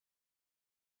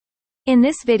In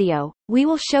this video, we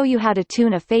will show you how to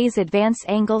tune a phase advance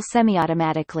angle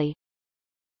semi-automatically.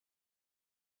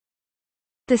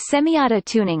 The semi-auto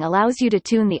tuning allows you to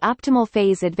tune the optimal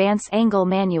phase advance angle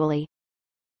manually.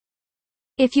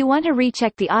 If you want to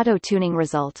recheck the auto-tuning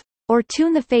result, or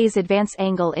tune the phase advance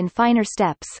angle in finer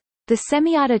steps, the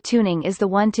semi-auto tuning is the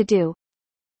one to do.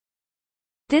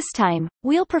 This time,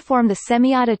 we'll perform the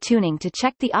semi-auto tuning to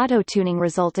check the auto-tuning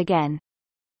result again.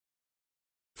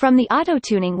 From the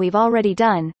auto-tuning we've already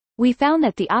done, we found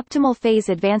that the optimal phase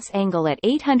advance angle at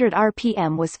 800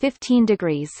 RPM was 15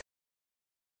 degrees.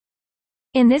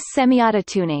 In this semi-auto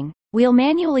tuning, we'll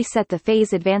manually set the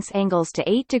phase advance angles to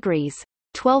 8 degrees,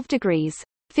 12 degrees,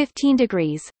 15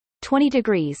 degrees, 20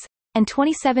 degrees, and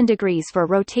 27 degrees for a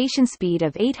rotation speed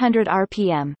of 800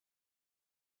 RPM.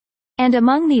 And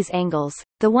among these angles,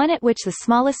 the one at which the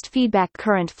smallest feedback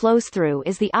current flows through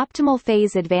is the optimal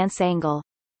phase advance angle.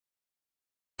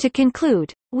 To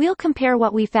conclude, we'll compare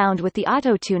what we found with the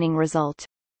auto-tuning result.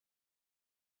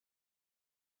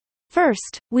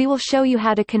 First, we will show you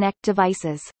how to connect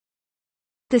devices.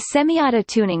 The semi-auto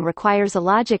tuning requires a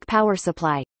logic power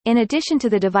supply, in addition to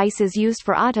the devices used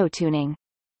for auto-tuning.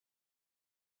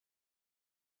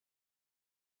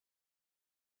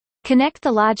 Connect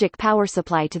the logic power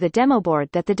supply to the demo board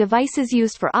that the devices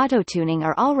used for auto-tuning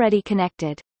are already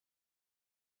connected.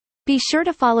 Be sure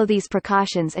to follow these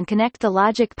precautions and connect the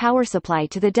logic power supply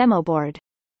to the demo board.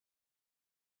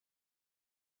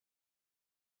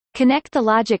 Connect the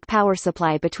logic power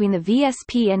supply between the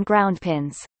VSP and ground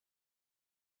pins.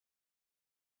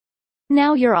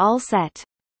 Now you're all set.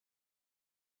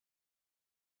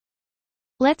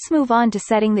 Let's move on to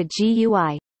setting the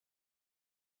GUI.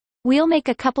 We'll make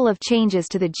a couple of changes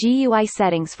to the GUI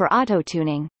settings for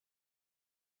auto-tuning.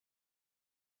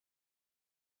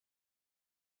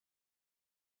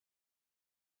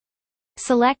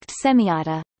 Select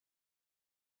Semi-auto.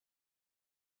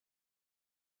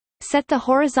 Set the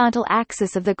horizontal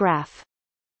axis of the graph.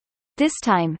 This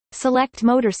time, select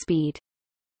motor speed.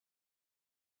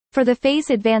 For the phase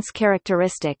advance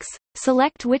characteristics,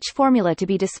 select which formula to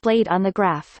be displayed on the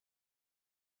graph.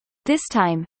 This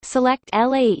time, select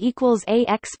LA equals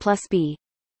AX plus B.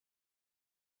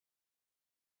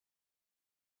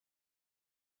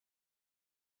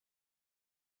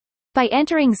 By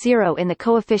entering 0 in the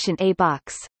coefficient A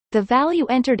box, the value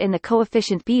entered in the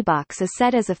coefficient B box is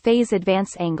set as a phase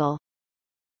advance angle.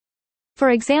 For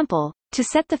example, to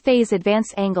set the phase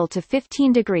advance angle to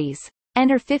 15 degrees,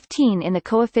 enter 15 in the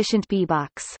coefficient B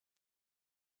box.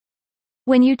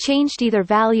 When you changed either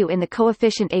value in the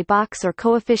coefficient A box or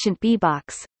coefficient B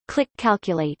box, click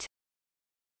Calculate.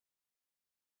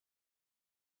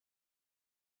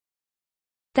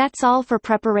 That's all for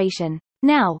preparation.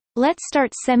 Now, let's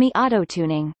start semi-auto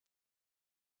tuning.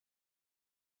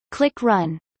 Click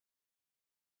Run.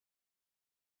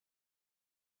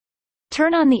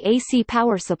 Turn on the AC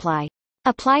power supply.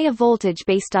 Apply a voltage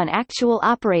based on actual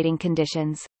operating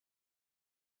conditions.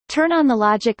 Turn on the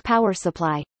logic power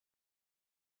supply.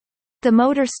 The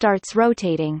motor starts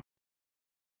rotating.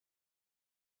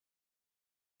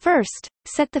 First,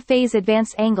 set the phase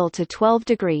advance angle to 12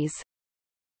 degrees.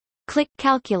 Click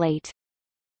Calculate.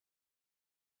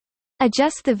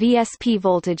 Adjust the VSP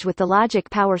voltage with the logic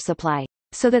power supply,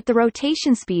 so that the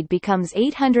rotation speed becomes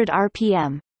 800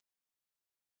 RPM.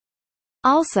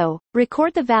 Also,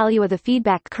 record the value of the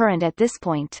feedback current at this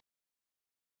point.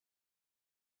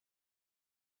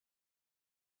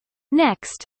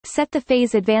 Next, set the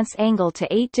phase advance angle to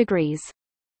 8 degrees.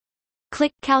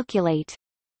 Click Calculate.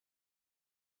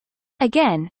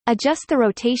 Again, adjust the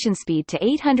rotation speed to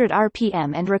 800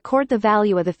 RPM and record the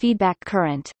value of the feedback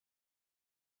current.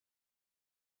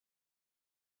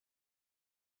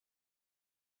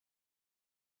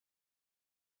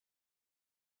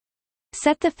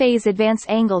 Set the phase advance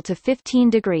angle to 15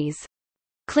 degrees.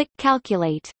 Click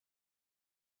Calculate.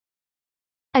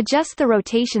 Adjust the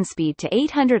rotation speed to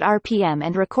 800 RPM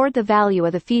and record the value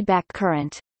of the feedback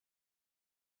current.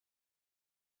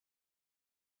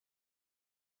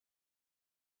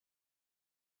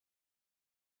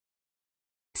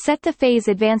 Set the phase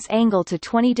advance angle to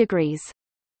 20 degrees.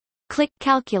 Click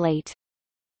Calculate.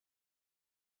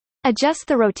 Adjust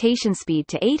the rotation speed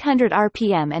to 800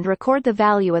 RPM and record the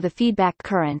value of the feedback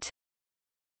current.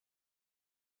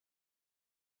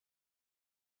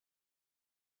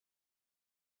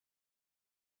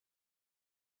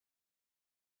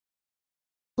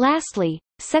 Lastly,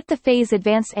 set the phase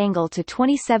advance angle to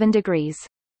 27 degrees.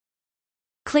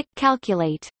 Click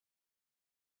Calculate.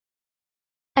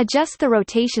 Adjust the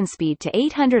rotation speed to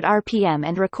 800 RPM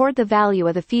and record the value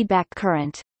of the feedback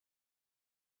current.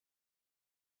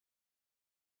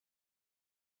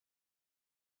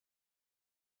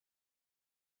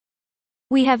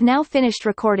 We have now finished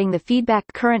recording the feedback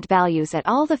current values at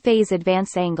all the phase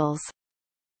advance angles.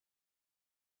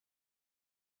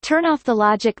 Turn off the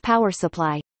logic power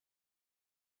supply.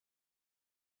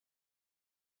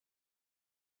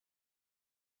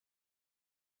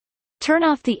 Turn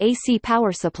off the AC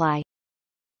power supply.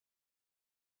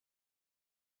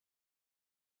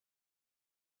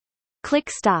 Click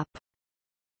Stop.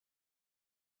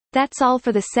 That's all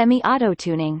for the semi-auto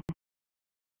tuning.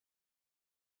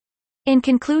 In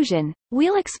conclusion,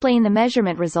 we'll explain the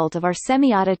measurement result of our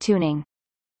semi-auto tuning.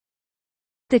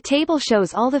 The table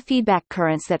shows all the feedback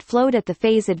currents that flowed at the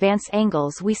phase advance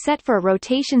angles we set for a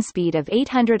rotation speed of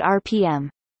 800 rpm.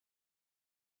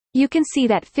 You can see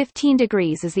that 15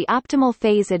 degrees is the optimal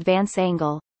phase advance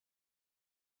angle.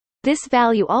 This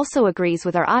value also agrees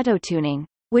with our auto-tuning,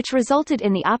 which resulted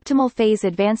in the optimal phase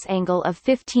advance angle of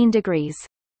 15 degrees.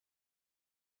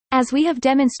 As we have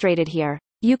demonstrated here,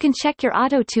 you can check your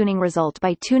auto-tuning result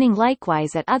by tuning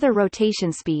likewise at other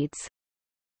rotation speeds.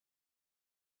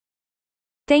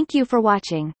 Thank you for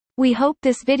watching. We hope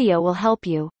this video will help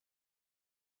you.